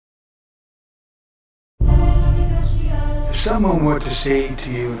someone were to say to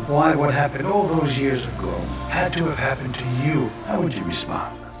you why what happened all those years ago had to have happened to you, how would you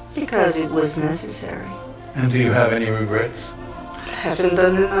respond? Because it was necessary. And do you have any regrets? I haven't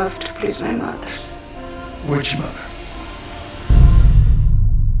done enough to please my mother. Which mother?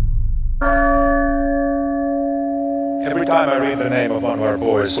 Every time I read the name of one of our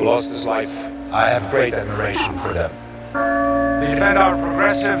boys who lost his life, I have great admiration for them. They defend our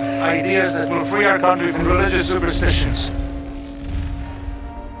progressive ideas that will free our country from religious superstitions.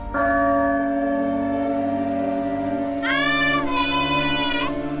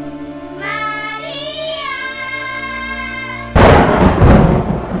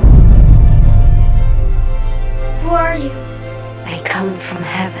 Who are you? I come from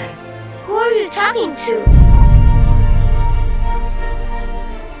heaven. Who are you talking to?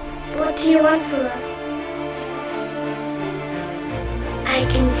 What do you want from us? I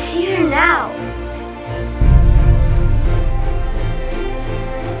can see her now.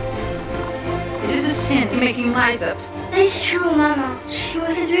 It is a sin making lies up. That is true, Mama. She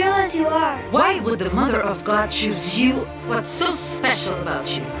was as real as you are. Why would the Mother of God choose you? What's so special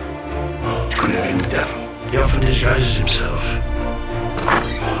about you? It could have been the devil. He often disguises himself.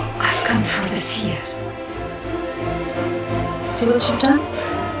 I've come for the seers. See what you've done?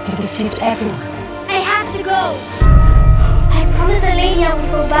 You deceived everyone. I have to go. I promised the lady I would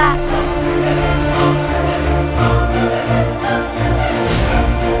go back.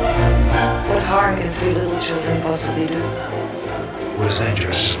 What harm can 3 little children possibly do? What is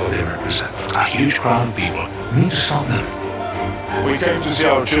dangerous is what they represent. A huge crowd of people. We need to stop them. We came to see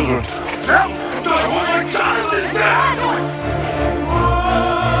our children. Help! My child is dead!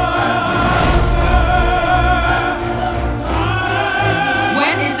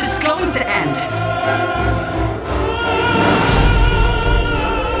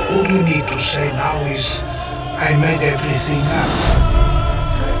 All you need to say now is, I made everything up. I'm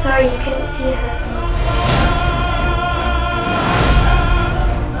so sorry you couldn't see her.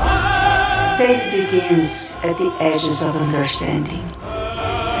 Faith begins at the edges of understanding.